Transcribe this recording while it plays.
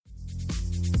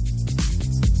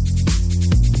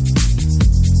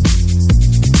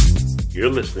You're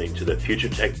listening to the Future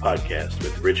Tech Podcast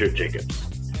with Richard Jacobs.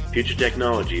 Future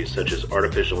technologies such as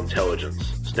artificial intelligence,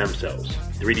 stem cells,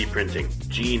 3D printing,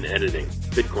 gene editing,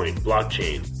 Bitcoin,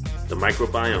 blockchain, the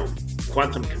microbiome,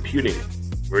 quantum computing,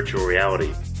 virtual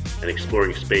reality, and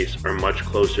exploring space are much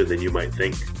closer than you might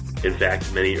think. In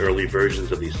fact, many early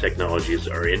versions of these technologies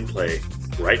are in play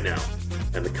right now,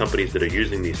 and the companies that are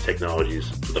using these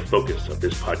technologies are the focus of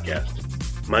this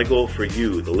podcast. My goal for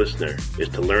you, the listener, is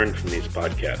to learn from these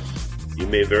podcasts. You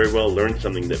may very well learn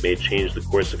something that may change the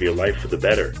course of your life for the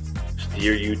better,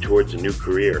 steer you towards a new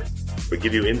career, or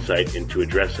give you insight into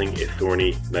addressing a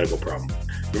thorny medical problem.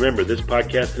 Remember, this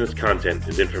podcast and its content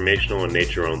is informational in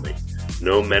nature only.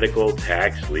 No medical,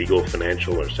 tax, legal,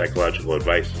 financial, or psychological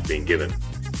advice is being given.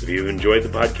 If you've enjoyed the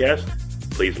podcast,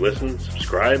 please listen,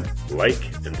 subscribe,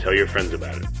 like, and tell your friends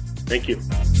about it. Thank you.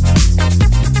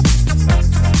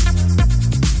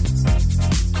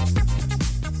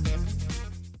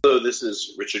 Hello, this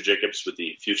is Richard Jacobs with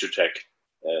the Future Tech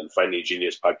and Finding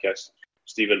Genius podcast.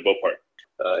 Stephen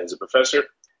Boppart is a professor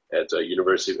at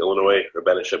University of Illinois,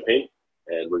 Urbana-Champaign,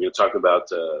 and we're going to talk about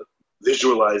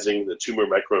visualizing the tumor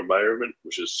microenvironment,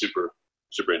 which is super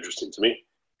interesting to me,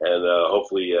 and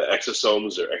hopefully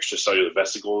exosomes or extracellular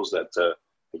vesicles that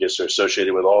I guess are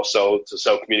associated with all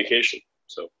cell-to-cell communication.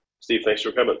 So, Steve, thanks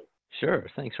for coming. Sure.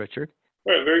 Thanks, Richard.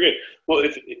 All right, very good. Well,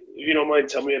 if you don't mind,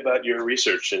 tell me about your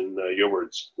research in your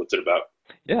words. What's it about?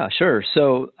 Yeah, sure.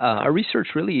 So our research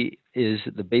really is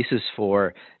the basis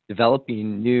for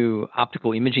developing new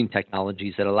optical imaging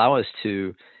technologies that allow us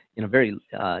to, in a very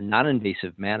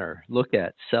non-invasive manner, look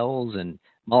at cells and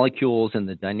molecules and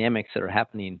the dynamics that are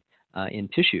happening in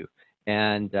tissue.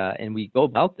 And we go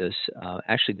about this.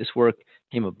 Actually, this work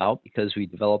came about because we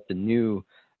developed a new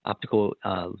optical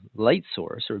light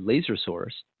source or laser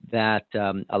source that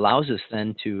allows us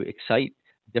then to excite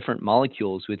different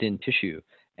molecules within tissue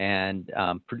and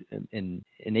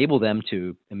enable them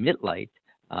to emit light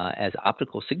as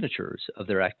optical signatures of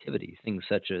their activity. Things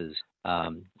such as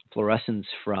fluorescence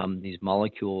from these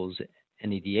molecules,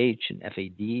 NADH and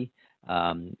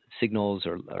FAD, signals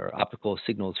or optical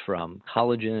signals from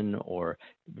collagen or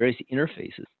various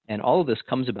interfaces. And all of this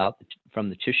comes about from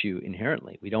the tissue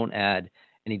inherently. We don't add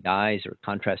any dyes or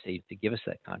contrast aids to give us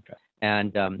that contrast.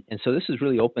 And so this has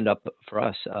really opened up for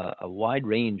us a wide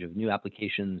range of new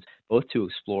applications, both to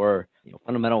explore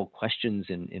fundamental questions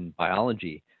in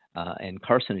biology and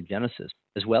carcinogenesis,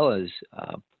 as well as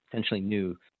potentially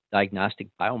new diagnostic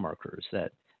biomarkers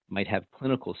that might have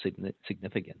clinical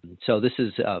significance. So this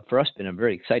has, for us, been a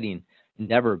very exciting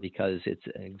endeavor because it's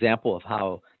an example of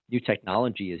how new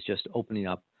technology is just opening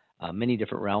up many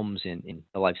different realms in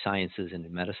the life sciences and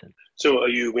in medicine. So are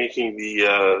you making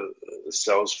the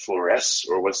cells fluoresce,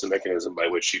 or what's the mechanism by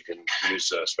which you can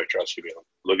use spectroscopy and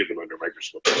look at them under a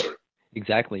microscope?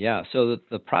 Exactly, yeah. So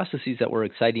the processes that we're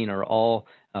exciting are all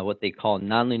what they call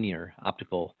nonlinear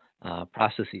optical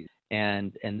processes.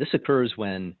 And this occurs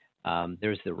when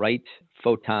there's the right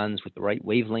photons with the right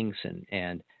wavelengths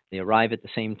and they arrive at the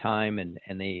same time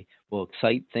and they will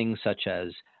excite things such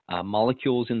as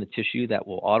molecules in the tissue that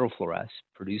will autofluoresce,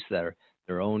 produce their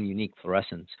own unique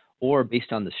fluorescence, or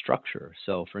based on the structure.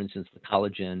 So, for instance, the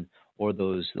collagen or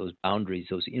those boundaries,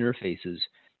 those interfaces,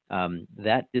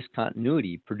 that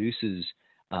discontinuity produces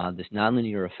this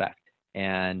nonlinear effect,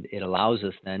 and it allows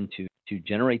us then to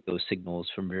generate those signals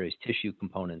from various tissue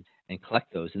components and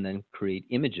collect those and then create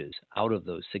images out of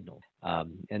those signals.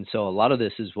 And so a lot of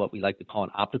this is what we like to call an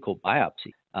optical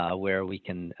biopsy, where we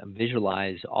can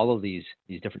visualize all of these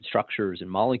different structures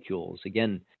and molecules,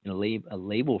 again, in a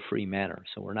label-free manner.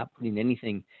 So we're not putting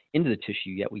anything into the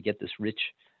tissue, yet we get this rich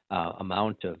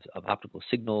amount of optical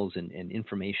signals and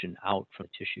information out from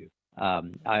the tissue.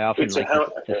 I often like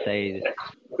to say...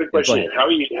 Quick question. How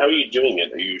are you doing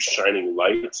it? Are you shining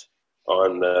light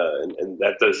on and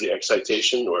that does the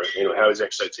excitation, or how does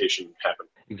excitation happen?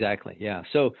 Exactly, yeah.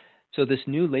 So this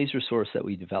new laser source that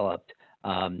we developed,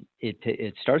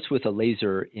 it starts with a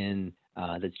laser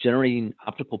that's generating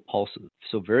optical pulses,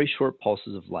 so very short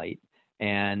pulses of light,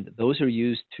 and those are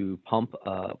used to pump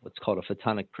what's called a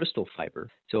photonic crystal fiber.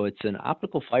 So it's an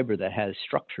optical fiber that has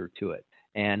structure to it,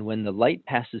 and when the light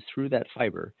passes through that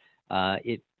fiber,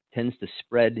 it tends to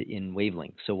spread in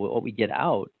wavelengths. So what we get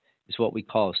out is what we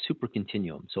call a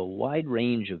supercontinuum. So a wide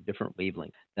range of different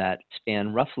wavelengths that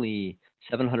span roughly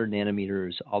 700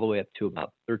 nanometers all the way up to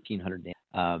about 1300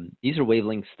 nanometers. These are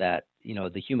wavelengths that,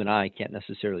 the human eye can't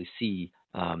necessarily see,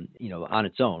 on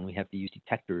its own. We have to use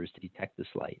detectors to detect this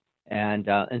light. And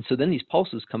so then these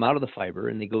pulses come out of the fiber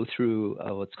and they go through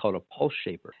what's called a pulse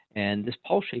shaper. And this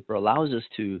pulse shaper allows us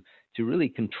to really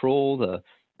control the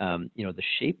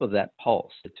shape of that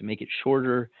pulse, to make it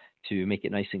shorter, to make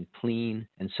it nice and clean.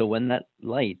 And so when that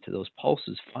light, those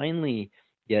pulses finally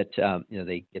get,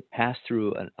 they get passed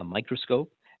through a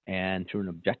microscope and through an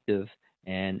objective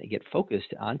and get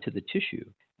focused onto the tissue.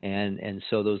 And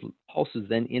so those pulses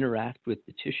then interact with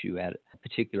the tissue at a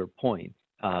particular point.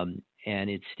 And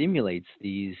it stimulates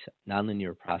these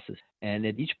nonlinear processes. And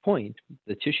at each point,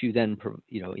 the tissue then,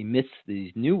 emits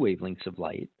these new wavelengths of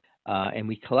light, and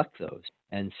we collect those.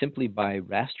 And simply by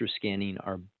raster scanning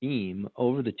our beam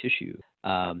over the tissue,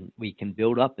 we can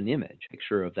build up an image,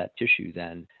 picture of that tissue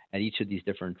then at each of these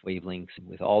different wavelengths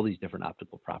with all these different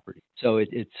optical properties. So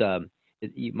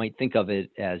you might think of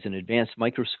it as an advanced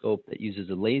microscope that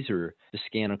uses a laser to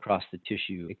scan across the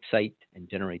tissue, excite, and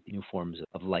generate the new forms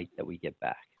of light that we get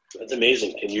back. That's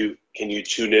amazing. Can you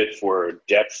tune it for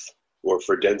depth or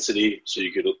for density so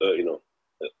you could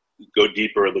go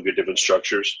deeper and look at different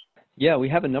structures? Yeah, we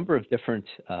have a number of different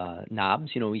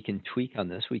knobs. We can tweak on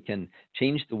this. We can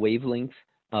change the wavelength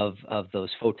of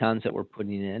those photons that we're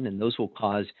putting in, and those will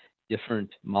cause different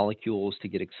molecules to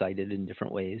get excited in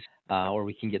different ways, or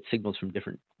we can get signals from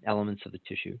different elements of the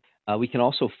tissue. We can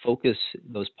also focus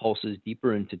those pulses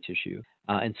deeper into tissue,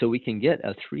 and so we can get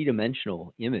a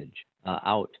three-dimensional image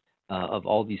out of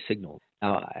all these signals.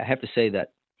 Now, I have to say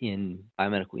that in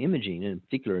biomedical imaging, and in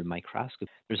particular in microscopy,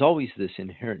 there's always this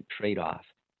inherent trade-off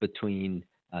between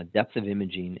depth of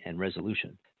imaging and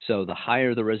resolution. So the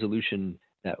higher the resolution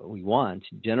that we want,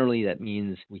 generally that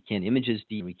means we can't image as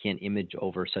deep, we can't image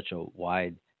over such a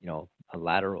wide, a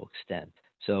lateral extent.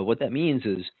 So what that means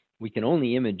is we can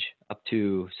only image up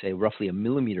to, say, roughly a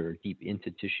millimeter deep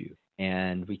into tissue.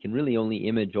 And we can really only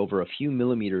image over a few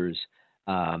millimeters,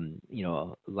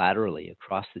 laterally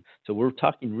across so we're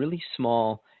talking really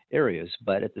small areas,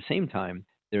 but at the same time,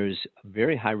 there's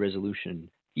very high resolution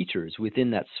features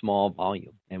within that small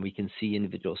volume. And we can see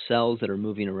individual cells that are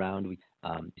moving around.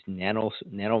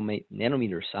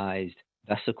 Nanometer-sized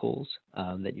vesicles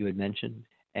that you had mentioned,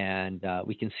 and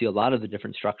we can see a lot of the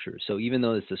different structures. So even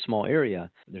though it's a small area,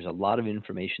 there's a lot of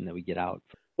information that we get out.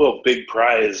 Well, big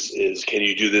prize is, can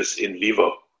you do this in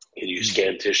vivo? Can you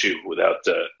scan tissue without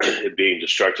it being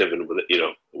destructive and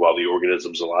while the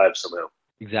organism's alive somehow?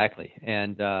 Exactly,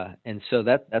 and so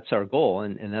that's our goal,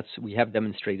 and we have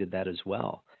demonstrated that as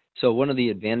well. So one of the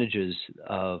advantages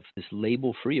of this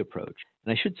label-free approach,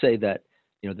 and I should say that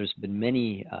there's been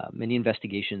many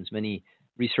investigations, many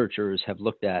researchers have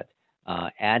looked at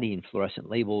adding fluorescent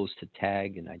labels to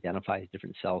tag and identify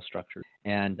different cell structures,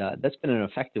 and that's been an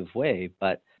effective way.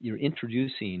 But you're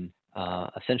introducing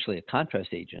essentially a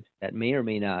contrast agent that may or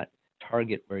may not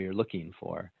target where you're looking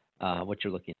for what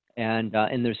you're looking at. And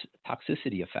there's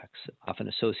toxicity effects often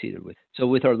associated with. So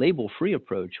with our label-free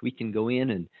approach, we can go in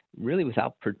and really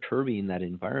without perturbing that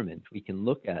environment, we can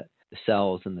look at the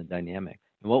cells and the dynamic.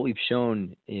 And what we've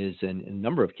shown is in a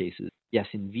number of cases, yes,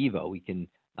 in vivo, we can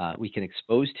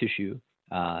expose tissue,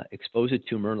 expose a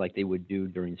tumor like they would do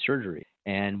during surgery.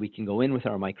 And we can go in with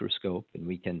our microscope and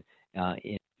we can,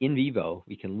 in vivo,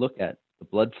 we can look at the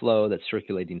blood flow that's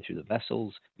circulating through the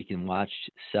vessels. We can watch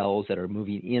cells that are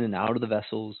moving in and out of the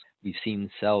vessels. We've seen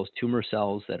tumor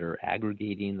cells that are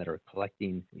aggregating, that are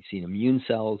collecting. We've seen immune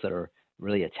cells that are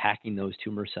really attacking those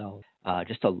tumor cells.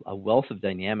 Just a wealth of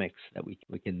dynamics that we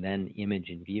can then image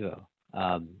in vivo.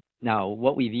 Now,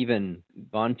 what we've even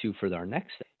gone to for our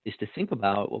next step is to think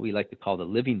about what we like to call the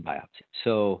living biopsy.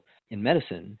 So in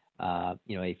medicine, a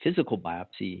physical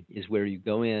biopsy is where you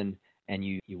go in and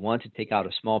you want to take out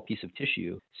a small piece of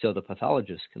tissue so the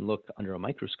pathologist can look under a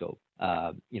microscope,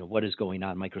 what is going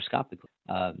on microscopically.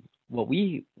 What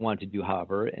we want to do,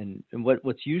 however, and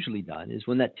what's usually done is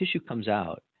when that tissue comes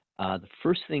out, the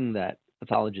first thing that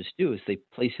pathologists do is they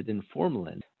place it in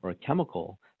formalin or a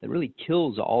chemical that really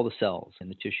kills all the cells in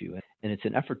the tissue. And it's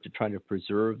an effort to try to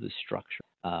preserve the structure.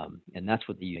 And that's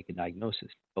what they make a diagnosis.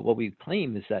 But what we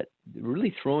claim is that we're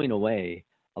really throwing away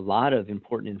a lot of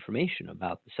important information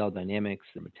about the cell dynamics,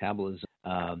 the metabolism.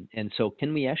 And so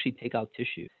can we actually take out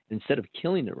tissue instead of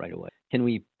killing it right away? Can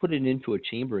we put it into a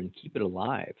chamber and keep it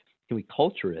alive? Can we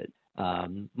culture it,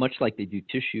 much like they do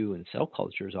tissue and cell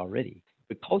cultures already?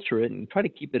 But culture it and try to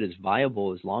keep it as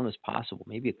viable as long as possible,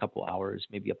 maybe a couple hours,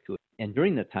 maybe up to it. And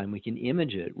during that time, we can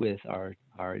image it with our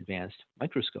advanced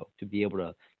microscope to be able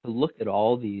to look at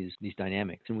all these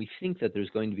dynamics. And we think that there's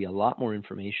going to be a lot more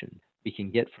information we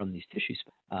can get from these tissues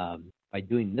by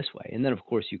doing this way. And then, of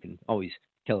course, you can always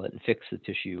kill it and fix the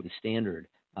tissue, the standard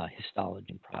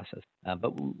histology process.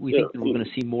 But we think that we're going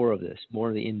to see more of this, more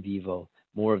of the in vivo,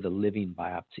 more of the living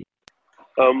biopsy.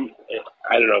 I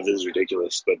don't know if this is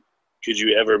ridiculous, but could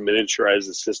you ever miniaturize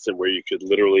the system where you could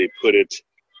literally put it,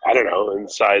 I don't know,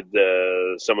 inside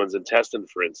someone's intestine,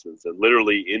 for instance, and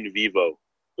literally in vivo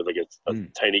with like a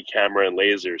Mm. tiny camera and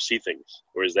laser see things,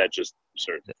 or is that just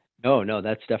absurd? No,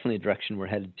 that's definitely a direction we're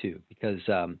headed to because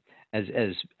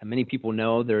as many people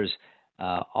know, there's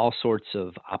all sorts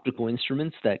of optical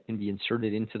instruments that can be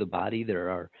inserted into the body. There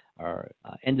are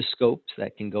endoscopes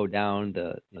that can go down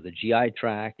the GI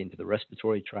tract into the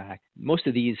respiratory tract. Most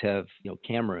of these have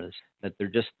cameras that they're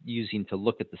just using to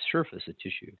look at the surface of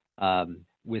tissue.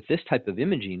 With this type of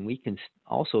imaging, we can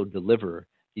also deliver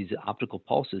these optical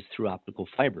pulses through optical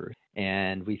fibers,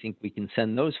 and we think we can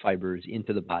send those fibers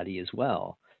into the body as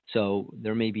well. So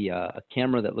there may be a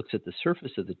camera that looks at the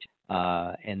surface of the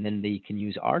and then they can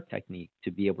use our technique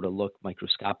to be able to look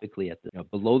microscopically at the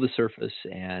below the surface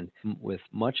and with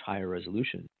much higher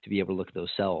resolution to be able to look at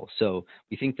those cells. So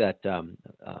we think that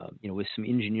with some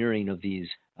engineering of these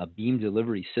beam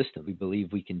delivery systems, we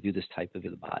believe we can do this type of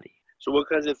the body. So what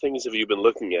kinds of things have you been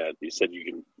looking at? You said you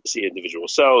can see individual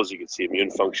cells, you can see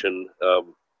immune function.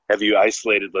 Have you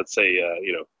isolated, let's say, a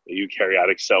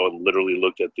eukaryotic cell and literally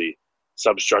looked at the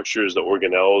substructures, the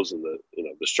organelles, and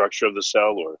the structure of the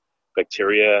cell, or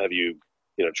bacteria? Have you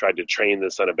tried to train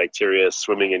this on a bacteria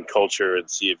swimming in culture and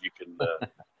see if you can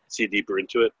see deeper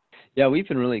into it? Yeah, we've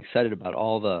been really excited about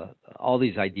all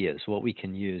these ideas, what we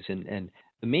can use, and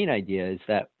the main idea is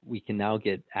that we can now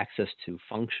get access to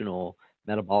functional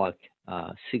metabolic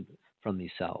signals from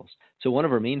these cells. So one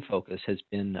of our main focus has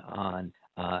been on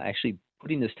actually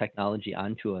putting this technology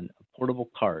onto a portable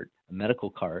cart, a medical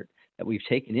cart, that we've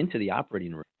taken into the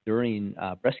operating room during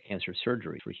breast cancer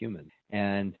surgery for humans.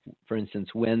 And for instance,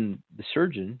 when the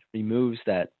surgeon removes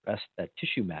that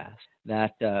tissue mass,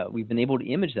 that we've been able to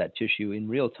image that tissue in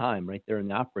real time right there in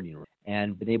the operating room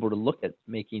and been able to look at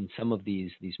making some of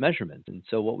these measurements. And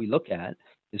so what we look at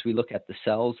is we look at the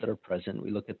cells that are present, we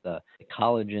look at the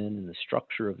collagen and the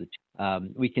structure of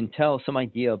the we can tell some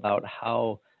idea about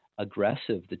how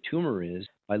aggressive the tumor is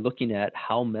by looking at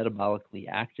how metabolically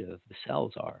active the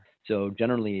cells are. So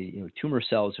generally, tumor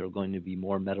cells are going to be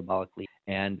more metabolically,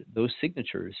 and those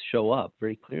signatures show up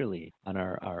very clearly on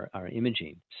our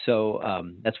imaging. So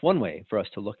that's one way for us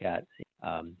to look at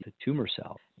the tumor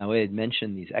cell. Now, I had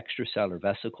mentioned these extracellular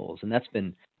vesicles, and that's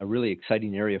been a really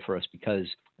exciting area for us because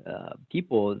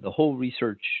the whole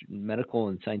research, medical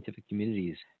and scientific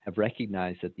communities have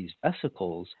recognized that these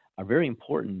vesicles are very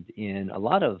important in a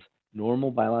lot of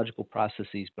normal biological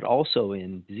processes, but also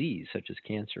in disease such as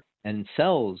cancer. And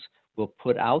cells will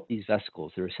put out these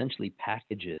vesicles. They're essentially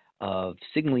packages of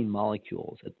signaling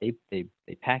molecules that they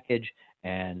package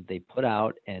and they put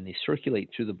out and they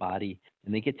circulate through the body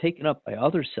and they get taken up by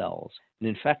other cells. And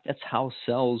in fact, that's how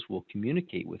cells will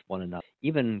communicate with one another,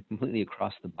 even completely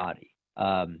across the body,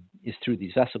 is through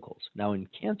these vesicles. Now in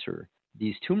cancer,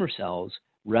 these tumor cells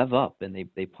rev up and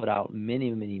they put out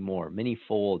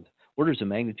many-fold, orders of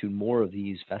magnitude more of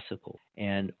these vesicles.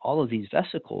 And all of these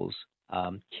vesicles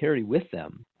carry with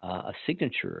them a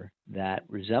signature that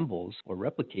resembles or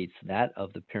replicates that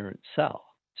of the parent cell.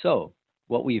 So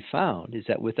what we've found is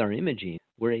that with our imaging,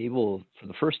 we're able, for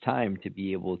the first time, to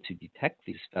be able to detect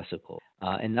these vesicles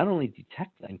and not only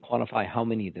detect them and quantify how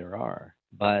many there are,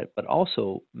 but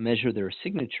also measure their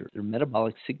signature, their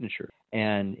metabolic signature.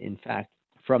 And in fact,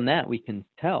 from that, we can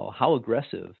tell how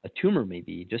aggressive a tumor may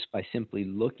be just by simply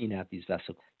looking at these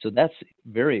vesicles. So that's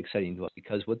very exciting to us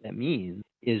because what that means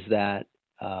is that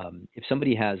if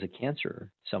somebody has a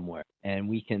cancer somewhere and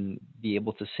we can be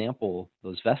able to sample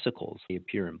those vesicles, they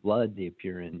appear in blood, they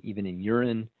appear even in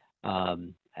urine,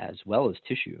 as well as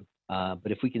tissue.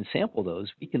 But if we can sample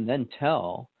those, we can then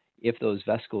tell if those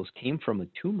vesicles came from a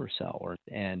tumor cell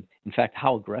and in fact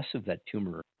how aggressive that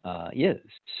tumor is.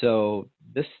 So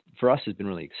this for us has been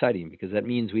really exciting because that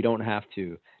means we don't have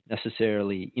to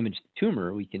necessarily image the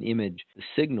tumor, we can image the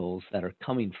signals that are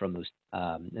coming from those.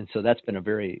 And so that's been a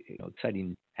very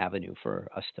exciting avenue for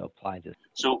us to apply this.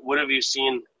 So what have you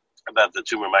seen about the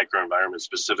tumor microenvironment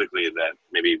specifically that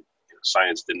maybe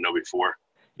science didn't know before?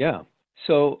 Yeah.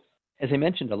 So as I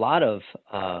mentioned, a lot of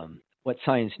what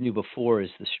science knew before is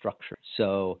the structure.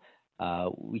 So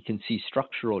we can see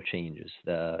structural changes.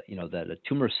 That a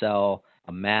tumor cell,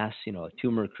 a mass, a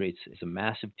tumor creates a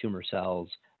massive tumor cells.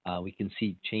 We can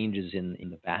see changes in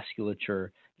the vasculature.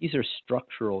 These are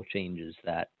structural changes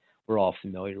that we're all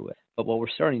familiar with. But what we're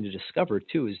starting to discover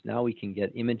too is now we can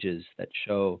get images that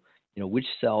show which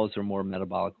cells are more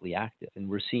metabolically active, and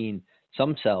we're seeing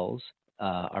some cells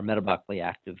are metabolically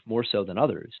active more so than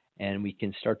others. And we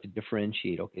can start to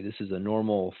differentiate, okay, this is a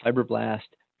normal fibroblast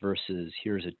versus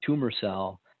here's a tumor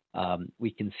cell.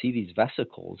 We can see these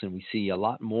vesicles and we see a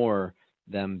lot more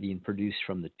them being produced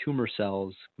from the tumor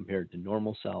cells compared to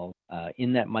normal cells.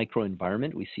 In that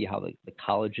microenvironment, we see how the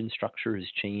collagen structure has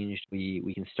changed.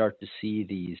 We can start to see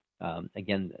these,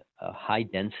 again, a high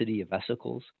density of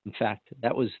vesicles. In fact,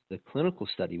 that was the clinical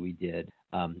study we did,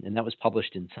 and that was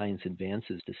published in Science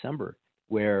Advances December,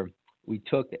 where we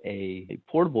took a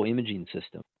portable imaging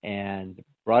system and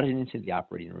brought it into the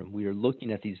operating room. We were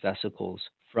looking at these vesicles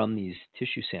from these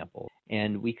tissue samples,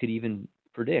 and we could even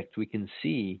predict, we can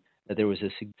see that there was a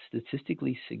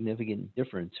statistically significant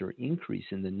difference or increase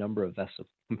in the number of vesicles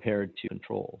compared to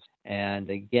controls. And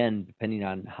again, depending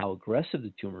on how aggressive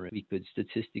the tumor is, we could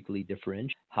statistically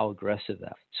differentiate how aggressive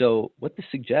that. So what this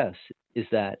suggests is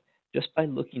that just by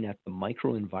looking at the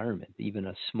microenvironment, even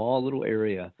a small little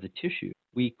area of the tissue,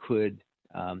 we could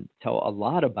tell a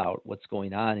lot about what's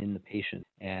going on in the patient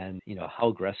and how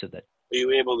aggressive that. Are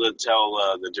you able to tell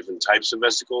the different types of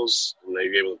vesicles? And are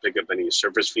you able to pick up any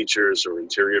surface features or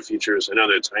interior features? I know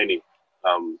they're tiny.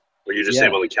 Were you just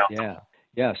able to count them?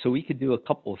 Yeah, so we could do a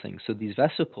couple of things. So these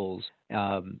vesicles,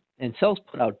 and cells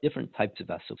put out different types of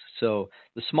vesicles. So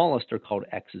the smallest are called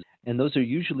X's, and those are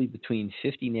usually between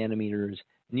 50 nanometers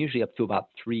and usually up to about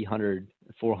 300,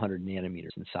 400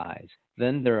 nanometers in size.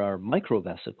 Then there are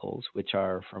microvesicles, which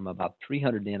are from about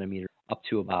 300 nanometers up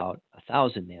to about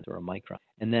 1,000 nanometers or a micron.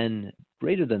 And then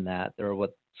greater than that, there are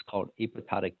what's called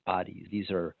apoptotic bodies. These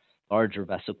are larger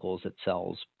vesicles that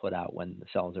cells put out when the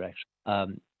cells are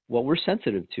actually. What we're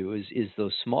sensitive to is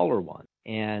those smaller ones.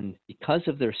 And because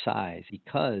of their size,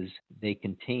 because they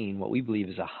contain what we believe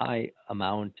is a high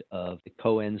amount of the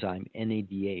coenzyme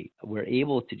NADH, we're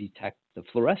able to detect the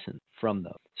fluorescence from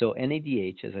those. So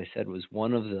NADH, as I said, was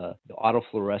one of the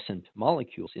autofluorescent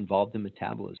molecules involved in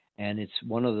metabolism, and it's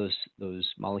one of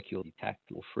those molecules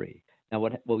detectable free. Now,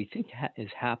 what we think is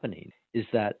happening is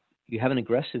that you have an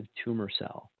aggressive tumor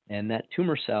cell, and that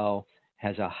tumor cell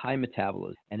has a high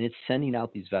metabolism, and it's sending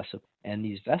out these vesicles. And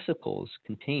these vesicles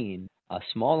contain a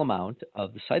small amount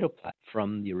of the cytoplasm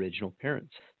from the original parent.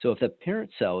 So if the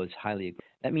parent cell is highly aggressive,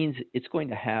 that means it's going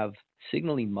to have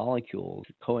signaling molecules,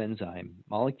 coenzyme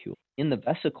molecules, in the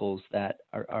vesicles that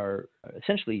are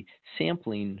essentially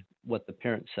sampling what the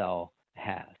parent cell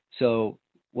has. So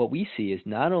what we see is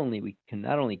we can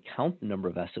not only count the number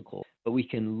of vesicles, but we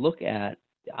can look at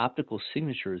the optical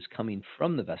signatures coming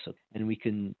from the vesicle, and we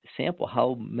can sample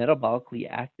how metabolically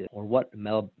active or what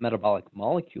metabolic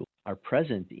molecules are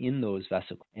present in those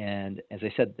vesicles. And as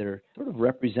I said, they're sort of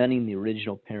representing the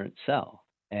original parent cell.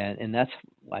 And that's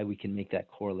why we can make that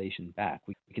correlation back.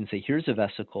 We can say, here's a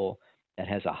vesicle that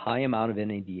has a high amount of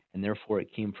NAD, and therefore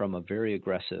it came from a very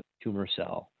aggressive tumor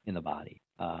cell in the body.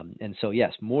 And so,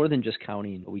 yes, more than just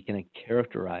counting, we can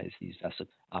characterize these vesicles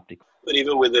optically. But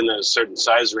even within a certain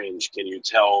size range, can you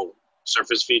tell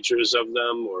surface features of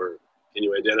them, or can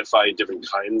you identify different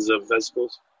kinds of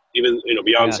vesicles, even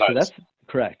beyond size? So that's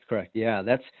correct. Yeah,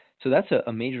 that's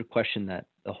a major question that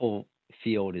the whole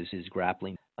field is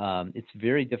grappling. It's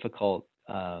very difficult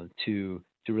to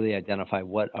really identify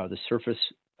what are the surface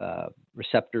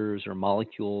receptors or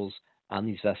molecules on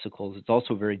these vesicles. It's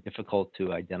also very difficult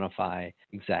to identify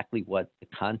exactly what the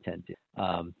content is.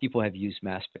 People have used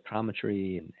mass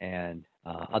spectrometry and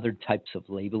other types of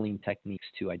labeling techniques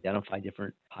to identify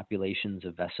different populations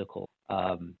of vesicles.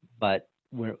 But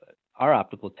our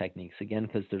optical techniques, again,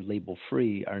 because they're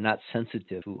label-free, are not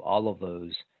sensitive to all of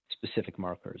those specific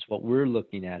markers. What we're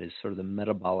looking at is sort of the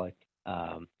metabolic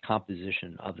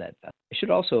composition of that vesicle. I should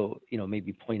also,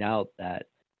 maybe point out that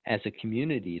as a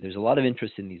community, there's a lot of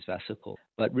interest in these vesicles,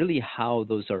 but really how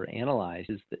those are analyzed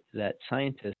is that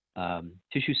scientists,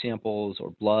 tissue samples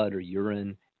or blood or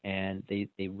urine, and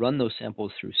they run those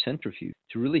samples through centrifuge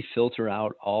to really filter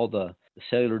out all the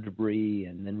cellular debris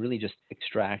and then really just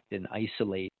extract and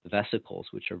isolate the vesicles,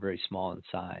 which are very small in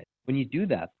size. When you do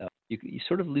that, though, you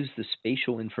sort of lose the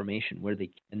spatial information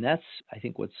and that's, I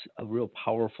think, what's a real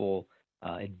powerful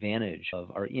advantage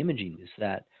of our imaging is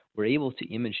that we're able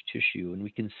to image tissue and we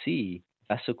can see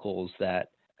vesicles that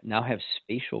now have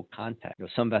spatial contact.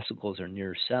 Some vesicles are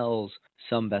near cells,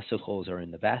 some vesicles are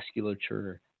in the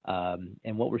vasculature,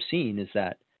 and what we're seeing is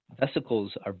that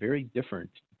vesicles are very different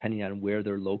depending on where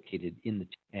they're located in the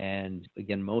tissue. And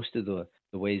again, most of the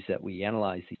ways that we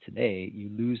analyze these today, you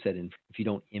lose that if you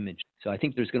don't image. So I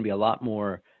think there's going to be a lot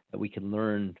more that we can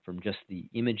learn from just the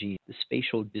imaging, the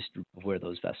spatial distribution of where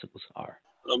those vesicles are.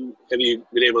 Have you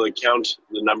been able to count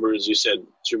the numbers? You said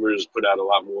tumors put out a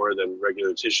lot more than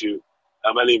regular tissue.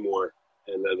 How many more?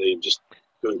 And are they just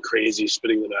going crazy,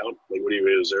 spitting them out? Like, what have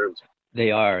you observed?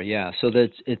 They are, yeah. So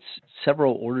it's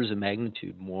several orders of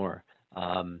magnitude more.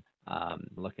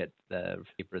 Look at the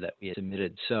paper that we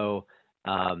submitted. So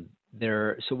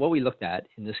So what we looked at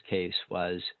in this case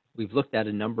was we've looked at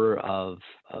a number of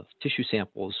tissue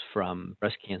samples from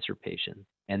breast cancer patients.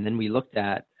 And then we looked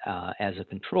at, as a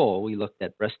control, we looked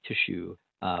at breast tissue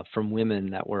from women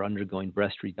that were undergoing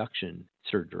breast reduction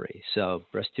surgery. So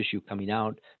breast tissue coming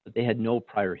out, but they had no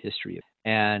prior history.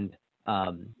 And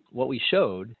what we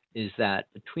showed is that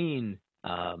between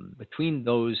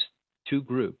those two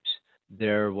groups,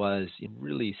 there was a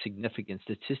really significant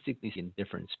statistically significant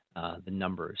difference, the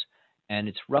numbers. And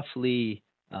it's roughly,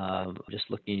 just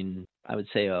looking, I would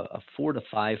say a 4 to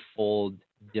 5-fold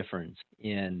difference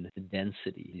in the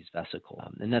density of these vesicles.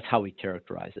 And that's how we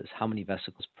characterize this, how many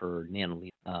vesicles per nanoliter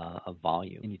of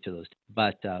volume in each of those.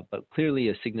 But clearly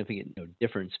a significant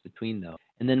difference between those.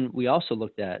 And then we also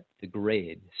looked at the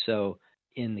grade. So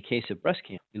in the case of breast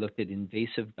cancer, we looked at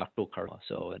invasive ductal carcinoma.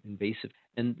 So invasive,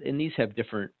 and these have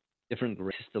different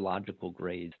histological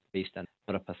grades based on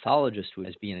what a pathologist would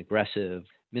as being aggressive,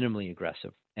 minimally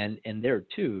aggressive. And there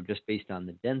too, just based on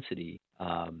the density,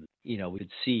 we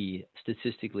could see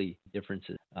statistically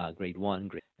differences, grade 1,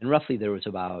 grade. And roughly there was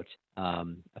about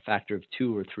a factor of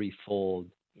 2 or 3-fold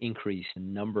increase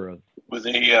in number of. Were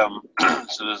they,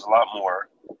 so there's a lot more,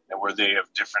 and were they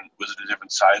of different, was it a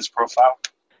different size profile?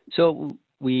 So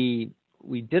we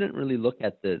didn't really look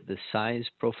at the size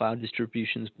profile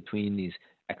distributions between these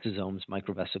exosomes,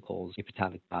 microvesicles,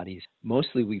 apoptotic bodies.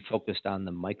 Mostly we focused on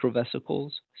the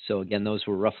microvesicles. So again, those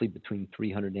were roughly between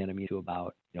 300 nanometers to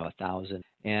about 1,000.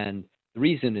 And the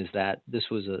reason is that this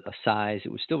was a size,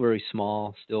 it was still very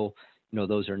small, still,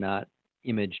 those are not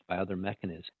imaged by other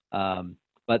mechanisms.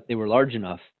 But they were large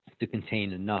enough to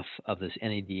contain enough of this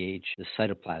NADH, the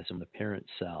cytoplasm, the parent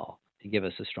cell, to give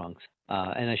us a strong.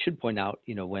 And I should point out,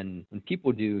 when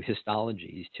people do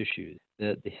histology, these tissues,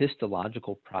 the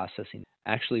histological processing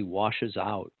actually washes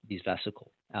out these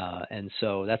vesicles. And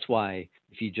so that's why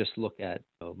if you just look at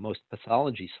most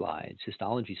pathology slides,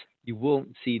 histology, you won't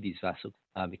see these vesicles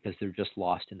because they're just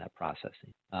lost in that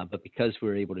processing. But because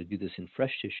we're able to do this in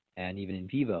fresh tissue and even in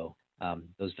vivo,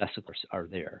 those vesicles are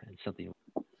there and something.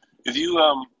 If you,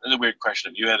 another weird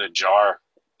question, if you had a jar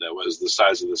that was the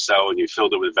size of the cell and you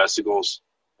filled it with vesicles,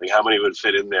 like how many would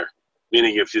fit in there?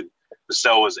 Meaning if the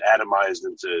cell was atomized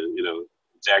into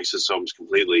exosomes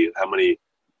completely, how many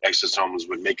exosomes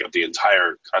would make up the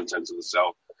entire contents of the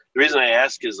cell? The reason I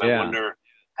ask is I wonder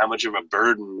how much of a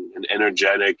burden, an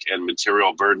energetic and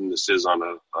material burden this is on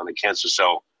a cancer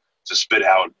cell to spit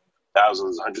out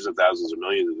thousands, hundreds of thousands, or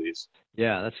millions of these.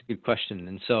 Yeah, that's a good question.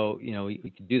 And so,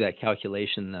 we could do that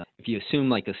calculation. If you assume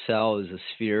like a cell is a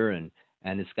sphere and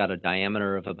it's got a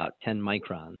diameter of about 10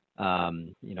 microns,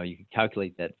 you can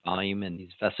calculate that volume, and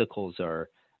these vesicles are,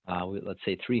 let's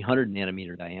say, 300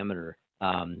 nanometer diameter.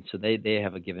 So they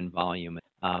have a given volume.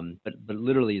 But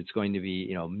literally it's going to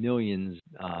be, millions,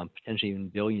 potentially even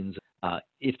billions,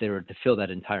 if they were to fill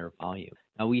that entire volume.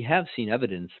 Now, we have seen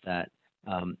evidence that,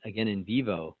 again, in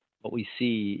vivo, what we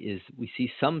see is we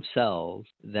see some cells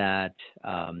that,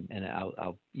 and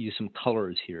I'll use some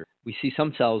colors here. We see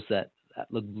some cells that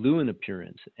look blue in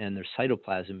appearance, and their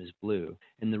cytoplasm is blue.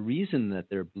 And the reason that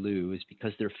they're blue is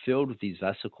because they're filled with these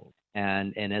vesicles.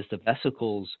 And as the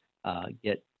vesicles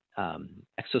get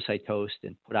exocytosed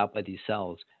and put out by these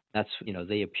cells, that's,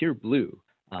 they appear blue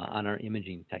on our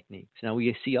imaging techniques. Now,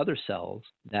 we see other cells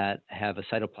that have a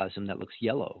cytoplasm that looks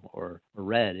yellow or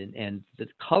red, and the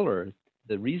color,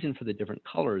 the reason for the different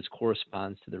colors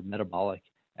corresponds to their metabolic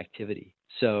activity.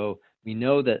 So we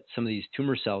know that some of these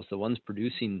tumor cells, the ones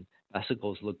producing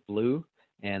vesicles, look blue,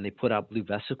 and they put out blue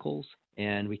vesicles.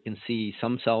 And we can see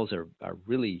some cells are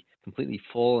really completely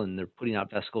full, and they're putting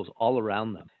out vesicles all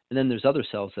around them. And then there's other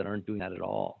cells that aren't doing that at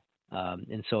all.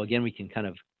 And so again, we can kind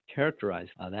of characterize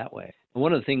that way. And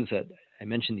one of the things that I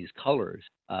mentioned, these colors,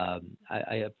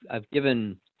 I've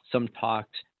given some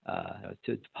talks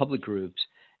to public groups,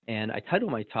 and I title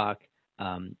my talk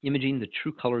Imaging the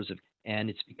True Colors of, and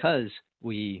it's because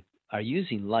we are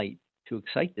using light to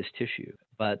excite this tissue,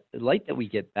 but the light that we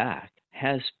get back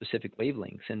has specific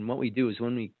wavelengths. And what we do is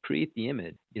when we create the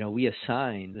image, we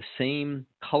assign the same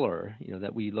color,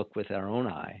 that we look with our own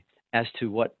eye as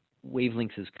to what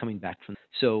wavelength is coming back from.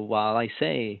 So while I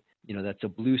say, that's a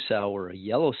blue cell or a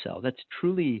yellow cell, that's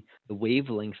truly the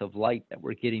wavelength of light that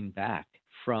we're getting back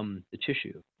from the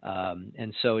tissue.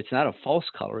 And so it's not a false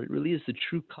color. It really is the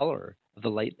true color of the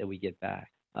light that we get back.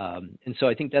 And so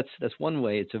I think that's one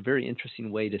way. It's a very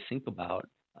interesting way to think about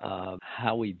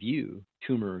how we view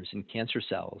tumors and cancer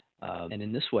cells. And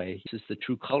in this way, this is the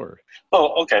true color.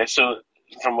 Oh, okay. So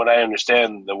from what I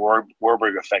understand, the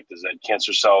Warburg effect is that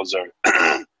cancer cells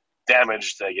are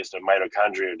damaged. I guess their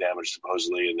mitochondria are damaged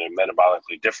supposedly, and they're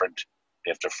metabolically different.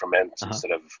 They have to ferment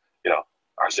instead of,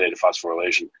 arsenated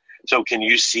phosphorylation. So can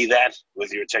you see that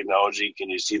with your technology? Can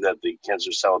you see that the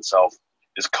cancer cell itself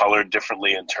is colored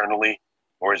differently internally,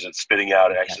 or is it spitting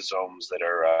out exosomes that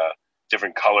are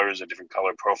different colors, a different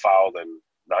color profile than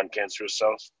non-cancerous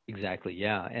cells? Exactly,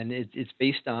 yeah. And it's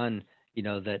based on,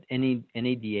 that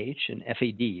NADH and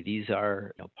FAD, these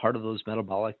are part of those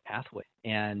metabolic pathways.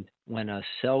 And when a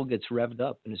cell gets revved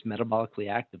up and is metabolically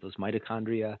active, those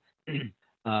mitochondria,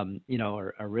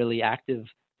 are really active.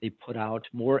 They put out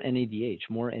more NADH,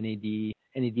 more NADH,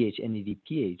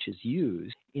 NADPH is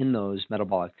used in those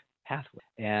metabolic pathways.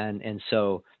 And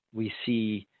so we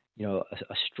see, a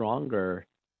stronger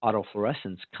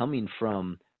autofluorescence coming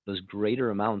from those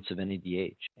greater amounts of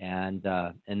NADH, and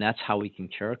that's how we can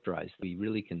characterize. We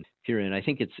really can hear it. And I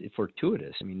think it's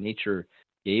fortuitous. I mean, nature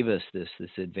gave us this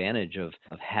advantage of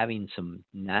having some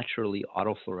naturally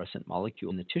autofluorescent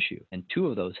molecule in the tissue, and two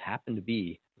of those happen to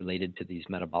be related to these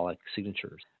metabolic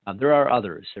signatures. There are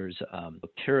others. There's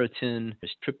keratin,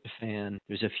 there's tryptophan,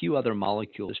 there's a few other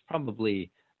molecules. There's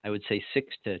probably, I would say, 6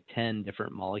 to 10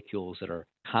 different molecules that are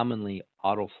commonly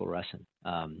autofluorescent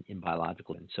in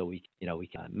biological, and so we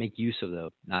can make use of the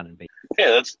non-invasive.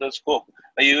 Yeah, that's cool.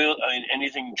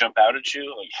 Anything jump out at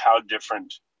you? Like, how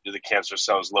different do the cancer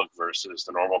cells look versus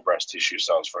the normal breast tissue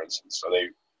cells, for instance? Are they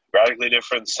radically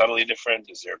different, subtly different?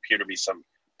 Does there appear to be some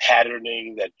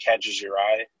patterning that catches your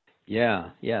eye? Yeah.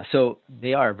 So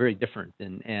they are very different,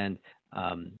 and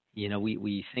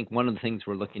we think one of the things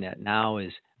we're looking at now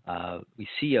is we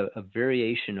see a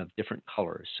variation of different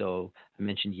colors. So I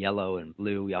mentioned yellow and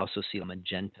blue. We also see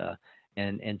magenta,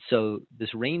 and so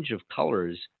this range of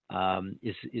colors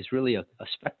is really a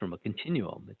spectrum, a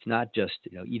continuum. It's not just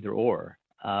either or.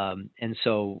 And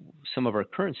so some of our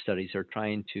current studies are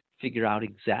trying to figure out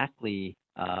exactly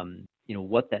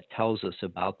what that tells us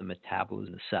about the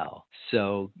metabolism of the cell.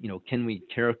 So can we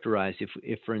characterize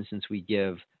if for instance we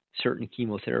give certain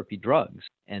chemotherapy drugs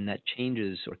and that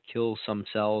changes or kills some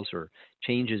cells or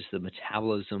changes the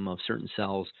metabolism of certain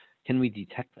cells, can we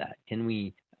detect that? Can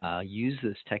we use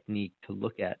this technique to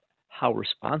look at how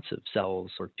responsive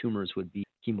cells or tumors would be to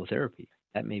chemotherapy?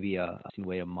 That may be a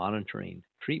way of monitoring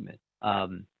treatment.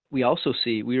 We also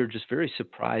see, we were just very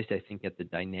surprised, I think, at the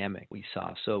dynamic we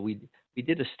saw. So we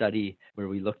did a study where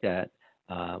we looked at,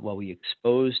 we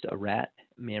exposed a rat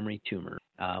mammary tumor.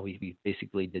 We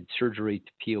basically did surgery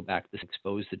to peel back this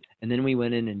exposed, and then we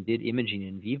went in and did imaging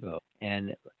in vivo.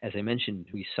 And as I mentioned,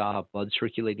 we saw blood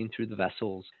circulating through the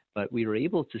vessels, but we were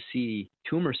able to see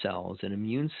tumor cells and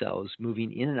immune cells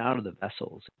moving in and out of the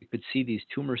vessels. We could see these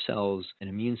tumor cells and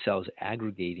immune cells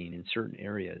aggregating in certain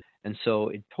areas. And so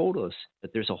it told us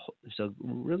that there's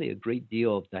really a great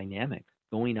deal of dynamic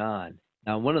going on.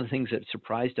 Now, one of the things that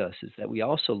surprised us is that we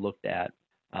also looked at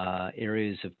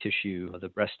areas of tissue, the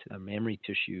breast mammary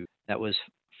tissue, that was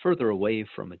further away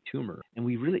from a tumor. And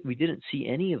we didn't see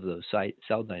any of those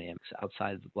cell dynamics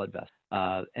outside of the blood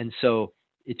vessel. And so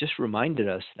it just reminded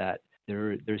us that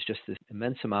there's just this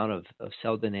immense amount of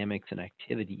cell dynamics and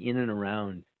activity in and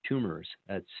around tumors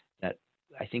that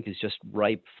I think is just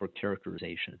ripe for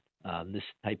characterization. This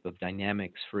type of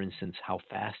dynamics, for instance, how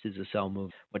fast is the cell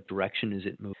move? What direction is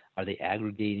it moving? Are they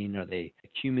aggregating? Are they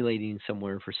accumulating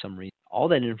somewhere for some reason? All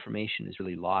that information is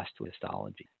really lost to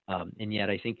histology, and yet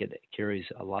I think it carries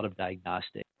a lot of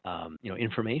diagnostic,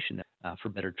 information for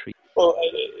better treatment. Well,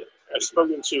 I've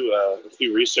spoken to a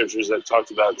few researchers that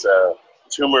talked about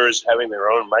tumors having their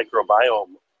own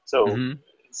microbiome. So,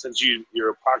 since you're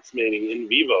approximating in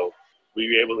vivo, were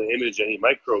you able to image any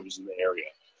microbes in the area?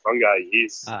 Fungi,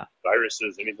 yeast,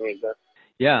 viruses, anything like that?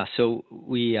 Yeah, so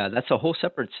we that's a whole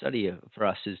separate study for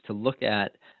us, is to look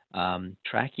at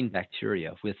tracking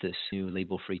bacteria with this new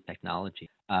label-free technology.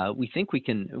 We think we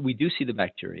do see the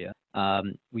bacteria.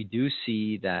 We do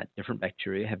see that different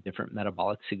bacteria have different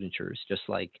metabolic signatures, just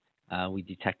like we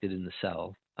detected in the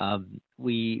cell.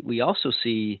 We also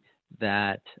see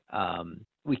that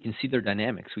we can see their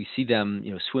dynamics. We see them,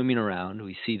 swimming around.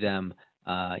 We see them,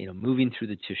 moving through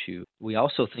the tissue. We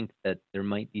also think that there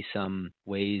might be some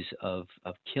ways of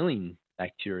killing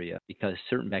bacteria, because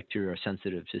certain bacteria are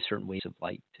sensitive to certain waves of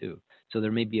light too. So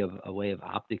there may be a way of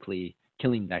optically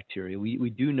killing bacteria.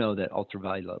 We do know that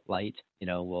ultraviolet light,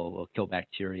 will kill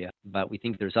bacteria, but we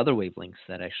think there's other wavelengths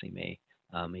that actually may.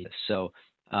 So,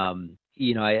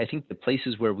 I think the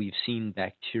places where we've seen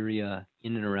bacteria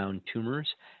in and around tumors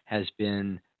has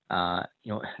been, to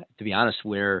be honest,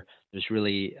 where there's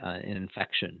really an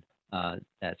infection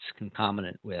that's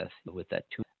concomitant with that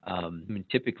tumor.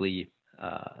 Typically,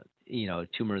 a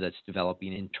tumor that's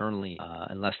developing internally,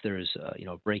 unless there's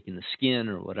a break in the skin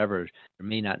or whatever, there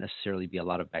may not necessarily be a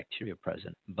lot of bacteria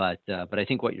present. But I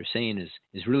think what you're saying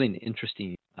is really an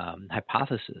interesting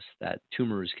hypothesis that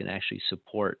tumors can actually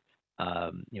support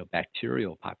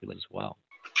bacterial populations as well.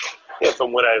 Yeah,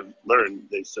 from what I've learned,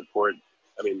 they support,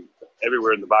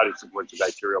 everywhere in the body supports the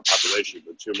bacterial population,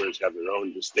 but tumors have their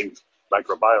own distinct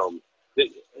microbiome.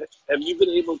 Have you been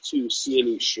able to see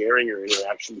any sharing or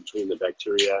interaction between the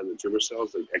bacteria and the tumor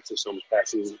cells, like exosomes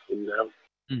passing in and out?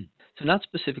 So not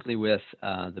specifically with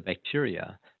the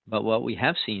bacteria, but what we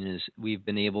have seen is we've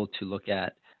been able to look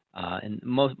at, and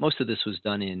most of this was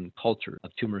done in culture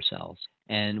of tumor cells,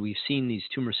 and we've seen these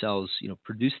tumor cells,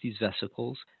 produce these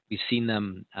vesicles. We've seen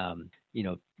them,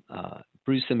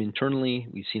 produce them internally.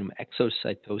 We've seen them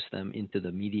exocytose them into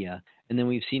the media, and then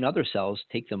we've seen other cells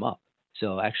take them up.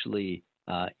 So actually,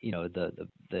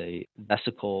 the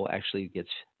vesicle actually gets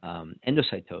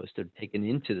endocytosed or taken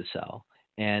into the cell,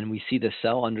 and we see the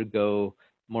cell undergo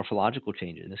morphological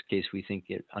change. In this case, we think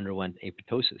it underwent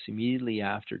apoptosis immediately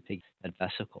after taking that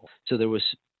vesicle. So there was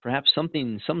perhaps some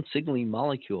signaling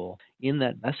molecule in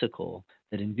that vesicle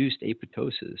that induced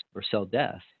apoptosis or cell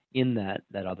death in that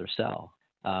other cell.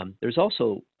 There's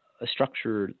also a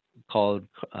structure called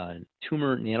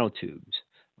tumor nanotubes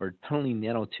or tunneling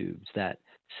nanotubes that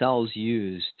cells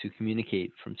use to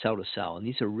communicate from cell to cell. And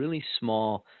these are really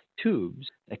small tubes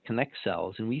that connect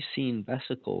cells, and we've seen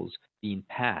vesicles being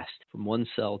passed from one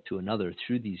cell to another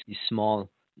through these small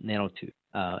nanotubes.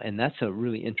 And that's a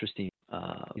really interesting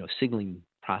signaling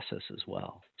process as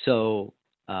well. So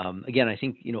again, I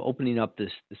think opening up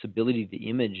this ability to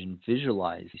image and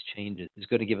visualize these changes is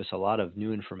going to give us a lot of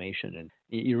new information, and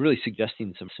you're really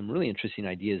suggesting some really interesting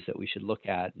ideas that we should look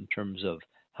at in terms of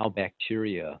how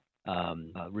bacteria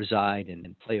reside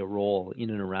and play a role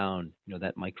in and around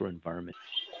that microenvironment.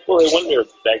 Well, I wonder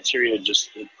if bacteria just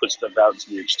puts stuff out to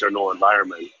the external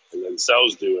environment, and then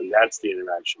cells do, and that's the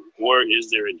interaction. Or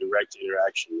is there a direct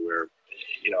interaction where,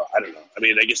 I don't know.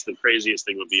 I guess the craziest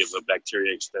thing would be if a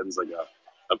bacteria extends like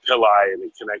a pili and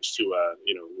it connects to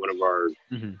one of our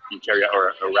eukaryote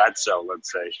or a rat cell,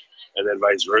 let's say, and then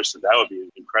vice versa. That would be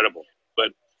incredible.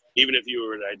 But even if you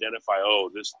were to identify,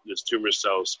 this tumor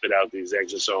cell spit out these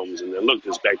exosomes, and then look,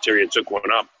 this bacteria took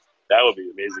one up, that would be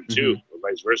amazing too, or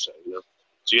vice versa.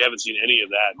 So you haven't seen any of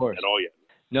that at all yet?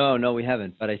 No, we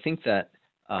haven't. But I think that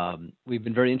we've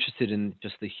been very interested in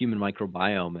just the human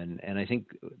microbiome, and I think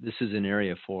this is an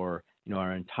area for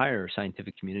our entire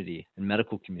scientific community and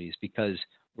medical communities, because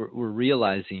we're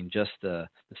realizing just the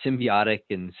symbiotic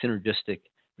and synergistic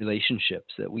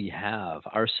relationships that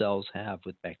our cells have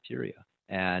with bacteria,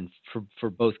 and for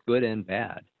both good and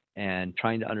bad, and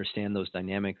trying to understand those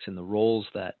dynamics and the roles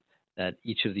that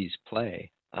each of these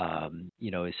play.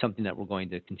 Is something that we're going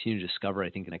to continue to discover, I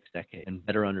think, in the next decade, and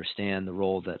better understand the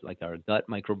role that our gut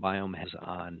microbiome has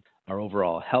on our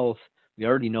overall health. We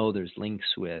already know there's links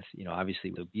with,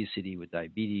 obviously with obesity, with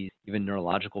diabetes, even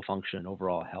neurological function and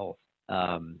overall health.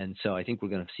 And so I think we're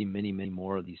going to see many, many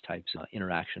more of these types of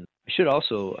interactions. I should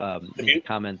also make a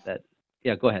comment that,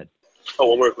 go ahead. Oh,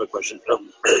 one more quick question.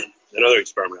 Another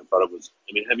experiment I thought of was,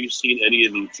 have you seen any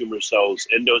of the tumor cells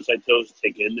endocytose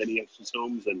take in any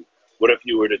exosomes? And what if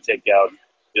you were to take out,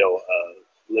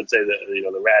 let's say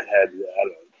the rat had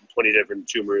 20 different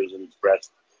tumors in its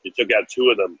breast. You took out 2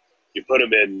 of them. You put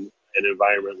them in an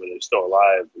environment where they're still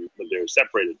alive, but they're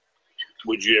separated.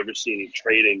 Would you ever see any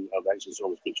trading of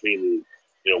exosomes between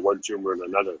the one tumor and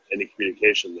another? Any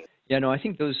communication there? Yeah, no, I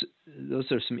think those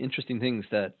are some interesting things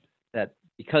that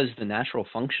because the natural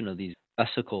function of these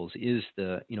vesicles is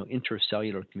the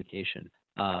intercellular communication.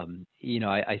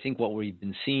 I think what we've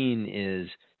been seeing is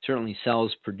certainly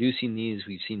cells producing these.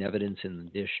 We've seen evidence in the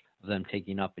dish of them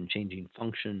taking up and changing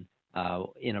function.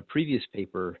 In a previous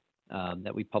paper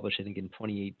that we published, I think in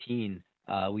 2018,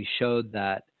 we showed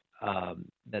that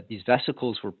these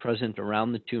vesicles were present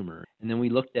around the tumor, and then we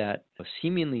looked at a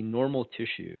seemingly normal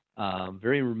tissue,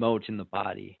 very remote in the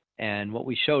body, and what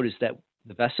we showed is that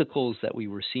the vesicles that we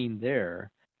were seeing there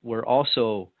were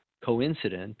also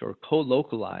coincident or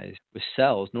co-localized with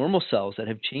cells, normal cells that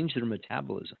have changed their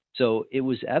metabolism. So it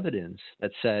was evidence that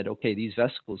said, okay, these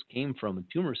vesicles came from a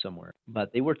tumor somewhere,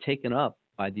 but they were taken up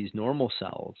by these normal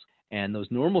cells, and those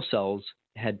normal cells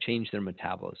had changed their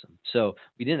metabolism. So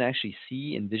we didn't actually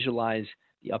see and visualize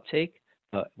the uptake,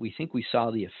 but we think we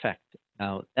saw the effect.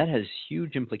 Now, that has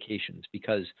huge implications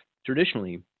because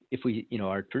traditionally, if we,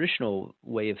 our traditional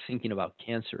way of thinking about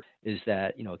cancer is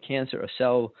that, a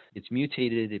cell gets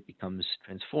mutated, it becomes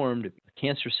transformed, a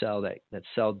cancer cell, that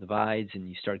cell divides and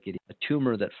you start getting a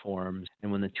tumor that forms.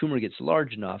 And when the tumor gets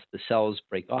large enough, the cells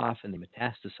break off and they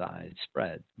metastasize,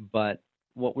 spread. But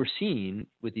what we're seeing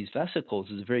with these vesicles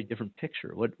is a very different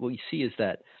picture. What we see is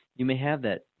that you may have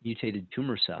that mutated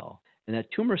tumor cell, And that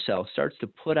tumor cell starts to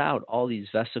put out all these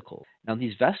vesicles. Now,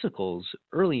 these vesicles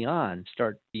early on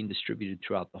start being distributed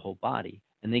throughout the whole body,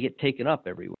 and they get taken up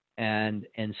everywhere. And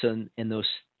those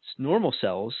normal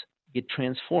cells get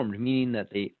transformed, meaning that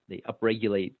they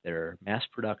upregulate their mass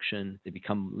production, they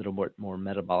become a little more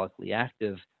metabolically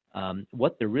active.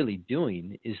 What they're really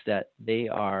doing is that they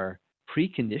are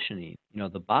preconditioning,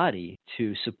 the body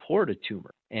to support a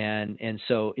tumor. And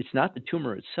so it's not the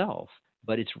tumor itself,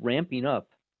 but it's ramping up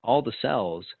all the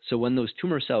cells. So when those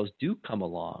tumor cells do come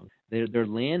along, they're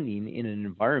landing in an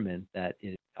environment that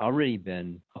has already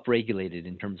been upregulated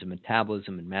in terms of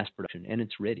metabolism and mass production, and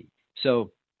it's ready.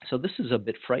 So this is a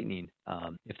bit frightening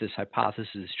if this hypothesis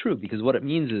is true, because what it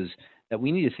means is that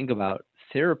we need to think about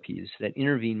therapies that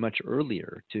intervene much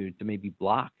earlier to maybe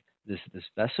block this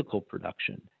vesicle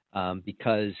production,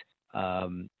 because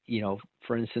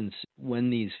for instance, when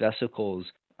these vesicles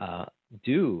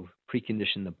do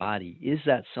precondition the body, is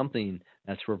that something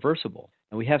that's reversible?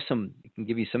 And we have I can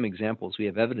give you some examples. We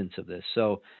have evidence of this.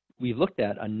 So we've looked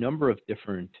at a number of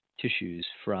different tissues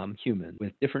from humans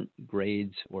with different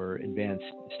grades or advanced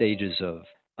stages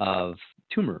of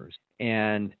tumors.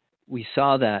 And we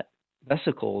saw that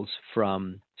vesicles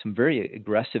from some very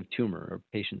aggressive tumor, or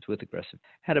patients with aggressive,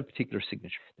 had a particular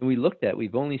signature. And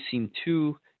we've only seen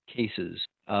 2 cases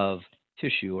of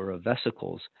tissue or of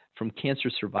vesicles from cancer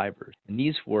survivors. And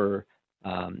these were,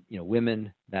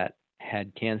 women that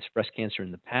had breast cancer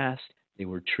in the past. They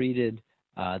were treated.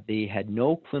 They had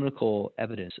no clinical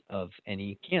evidence of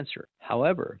any cancer.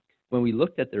 However, when we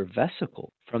looked at their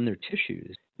vesicles from their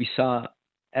tissues, we saw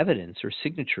evidence or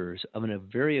signatures of a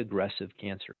very aggressive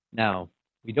cancer. Now,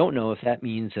 we don't know if that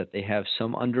means that they have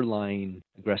some underlying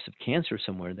aggressive cancer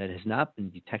somewhere that has not been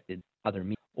detected other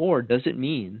means, or does it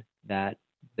mean that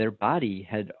their body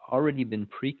had already been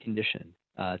preconditioned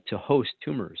to host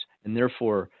tumors, and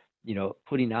therefore,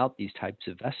 putting out these types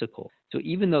of vesicles. So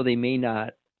even though they may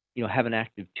not, have an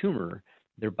active tumor,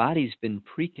 their body's been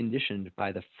preconditioned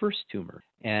by the first tumor,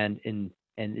 and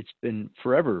it's been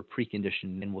forever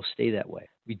preconditioned and will stay that way.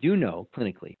 We do know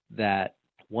clinically that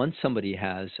once somebody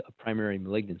has a primary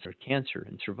malignancy or cancer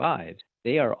and survives,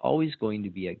 they are always going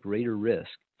to be at greater risk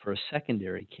for a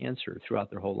secondary cancer throughout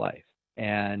their whole life.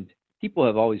 And people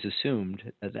have always assumed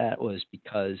that was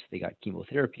because they got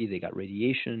chemotherapy, they got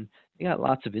radiation, they got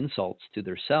lots of insults to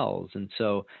their cells. And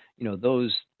so,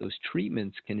 those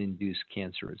treatments can induce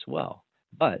cancer as well.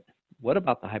 But what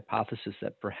about the hypothesis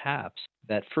that perhaps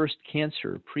that first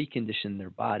cancer preconditioned their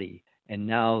body, and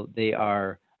now they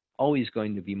are always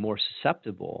going to be more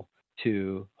susceptible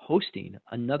to hosting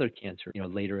another cancer,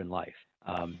 later in life?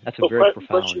 That's a very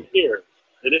profound question here.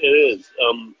 It is.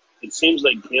 It seems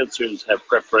like cancers have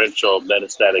preferential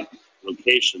metastatic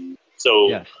location. So,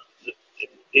 yes.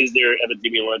 Is there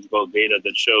epidemiological data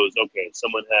that shows, okay,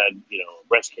 someone had,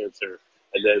 breast cancer,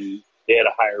 and then they had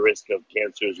a higher risk of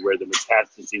cancers where the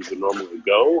metastases would normally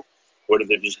go, or do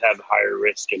they just have higher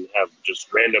risk and have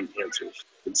just random cancers?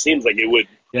 It seems like it would.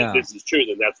 Yeah. If this is true,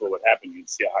 then that's what would happen. You'd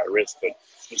see a higher risk, but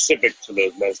specific to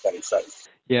those metastatic sites.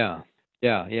 Yeah.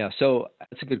 So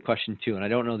that's a good question too, and I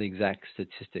don't know the exact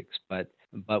statistics, but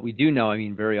we do know.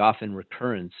 Very often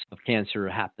recurrence of cancer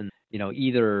happens,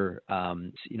 either a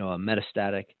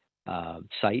metastatic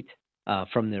site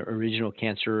from the original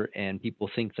cancer, and people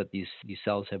think that these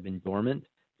cells have been dormant,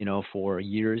 for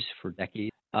years, for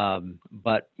decades.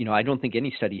 But I don't think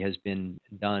any study has been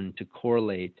done to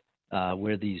correlate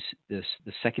where the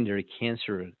secondary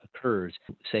cancer occurs.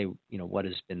 Say, what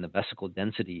has been the vesicle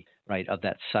density, right, of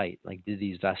that site? Like, did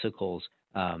these vesicles,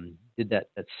 did that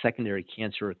secondary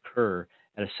cancer occur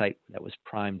at a site that was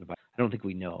primed by? I don't think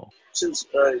we know. Since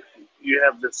you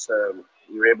have this,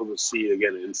 you're able to see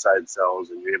again inside cells,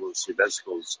 and you're able to see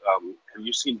vesicles. Have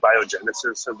you seen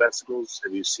biogenesis of vesicles?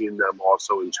 Have you seen them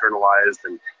also internalized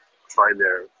and find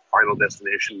their final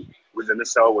destination within the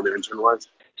cell when they're internalized?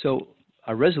 So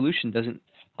our resolution doesn't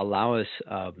allow us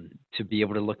to be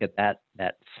able to look at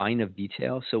that fine of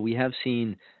detail. So we have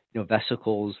seen,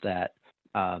 vesicles that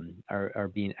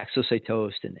are being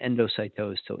exocytosed and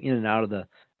endocytosed, so in and out of the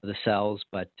cells.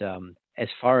 But as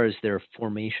far as their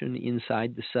formation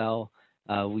inside the cell,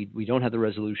 we don't have the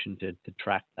resolution to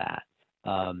track that.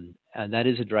 And that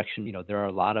is a direction. There are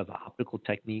a lot of optical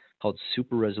techniques called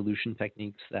super resolution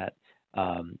techniques that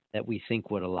we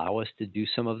think would allow us to do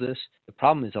some of this. The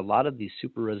problem is a lot of these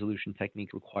super resolution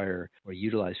techniques require or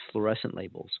utilize fluorescent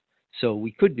labels. So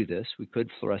we could do this. We could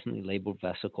fluorescently label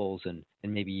vesicles and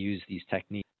maybe use these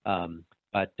techniques.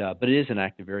 But it is an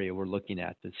active area we're looking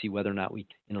at to see whether or not we,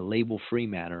 in a label-free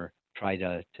manner, try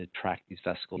to track these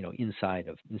vesicles, inside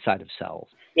of cells.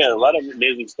 Yeah, a lot of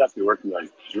amazing stuff you're working on.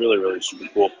 It's really, really super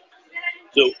cool.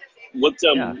 So What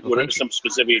are some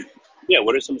specific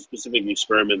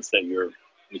experiments that you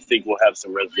think will have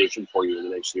some resolution for you in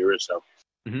the next year or so?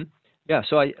 Mm-hmm. Yeah.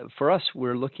 So for us,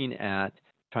 we're looking at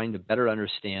trying to better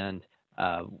understand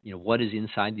what is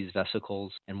inside these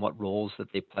vesicles and what roles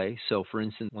that they play. So for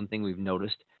instance, one thing we've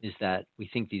noticed is that we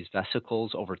think these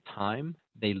vesicles over time,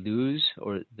 they lose,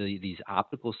 or these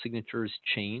optical signatures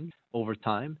change over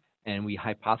time. And we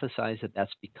hypothesize that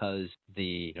that's because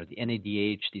the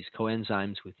NADH, these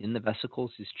coenzymes within the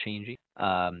vesicles, is changing.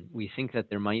 We think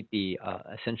that there might be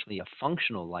essentially a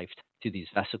functional life to these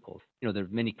vesicles. There are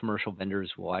many commercial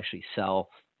vendors who will actually sell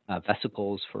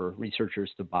vesicles for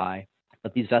researchers to buy,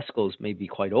 but these vesicles may be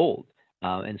quite old.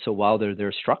 And so while they're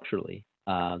there structurally,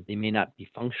 they may not be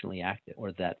functionally active,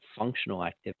 or that functional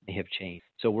activity may have changed.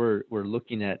 So we're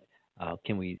looking at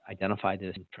can we identify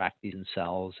this and track these in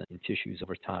cells and in tissues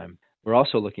over time. We're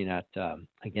also looking at, a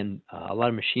lot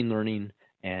of machine learning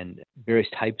and various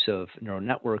types of neural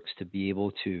networks to be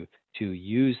able to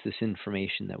use this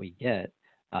information that we get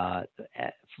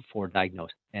for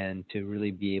diagnosis, and to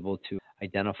really be able to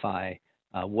identify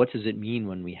what does it mean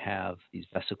when we have these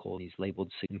vesicles, these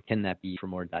labeled signals. Can that be for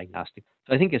more diagnostic?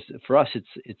 So I think for us,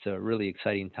 it's a really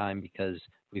exciting time, because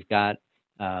we've got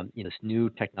this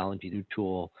new technology, new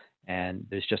tool, and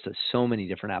there's just so many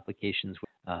different applications.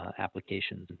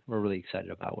 We're really excited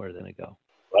about where they're going to go.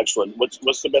 Excellent.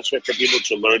 What's the best way for people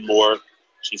to learn more,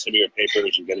 see some of your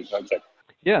papers, and get in contact?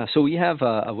 Yeah, so we have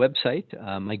a website,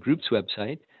 my group's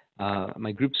website.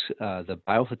 My group's the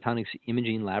Biophotonics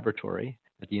Imaging Laboratory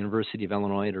at the University of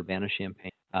Illinois at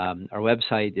Urbana-Champaign. Our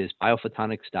website is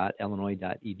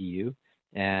biophotonics.illinois.edu.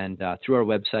 And through our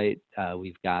website,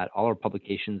 we've got all our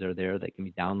publications are there that can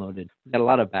be downloaded. We've got a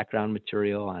lot of background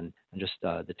material on just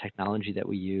the technology that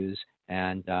we use.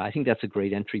 And I think that's a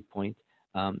great entry point.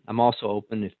 I'm also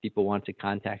open if people want to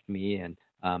contact me, and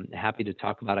happy to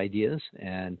talk about ideas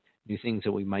and new things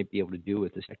that we might be able to do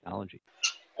with this technology.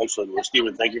 Excellent. Well,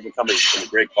 Stephen, thank you for coming. It's been a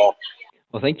great call.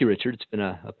 Well, thank you, Richard. It's been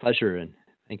a pleasure, and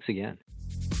thanks again.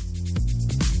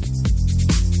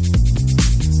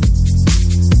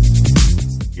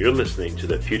 You're listening to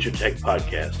the Future Tech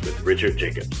Podcast with Richard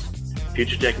Jacobs.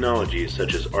 Future technologies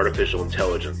such as artificial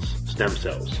intelligence, stem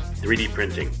cells, 3D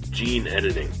printing, gene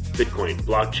editing, Bitcoin,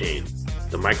 blockchain,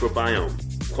 the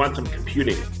microbiome, quantum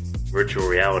computing, virtual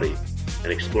reality,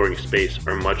 and exploring space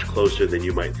are much closer than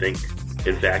you might think.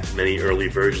 In fact, many early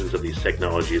versions of these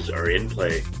technologies are in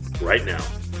play right now,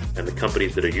 and the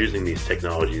companies that are using these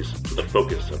technologies are the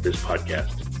focus of this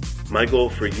podcast. My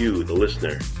goal for you, the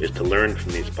listener, is to learn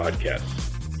from these podcasts.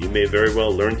 You may very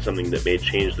well learn something that may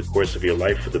change the course of your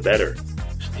life for the better,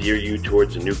 steer you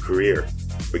towards a new career,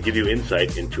 or give you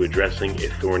insight into addressing a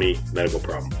thorny medical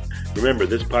problem. Remember,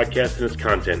 this podcast and its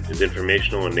content is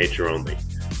informational in nature only.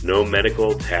 No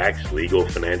medical, tax, legal,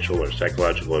 financial, or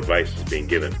psychological advice is being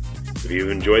given. If you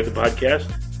enjoyed the podcast,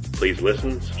 please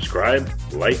listen, subscribe,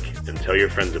 like, and tell your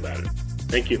friends about it.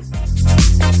 Thank you.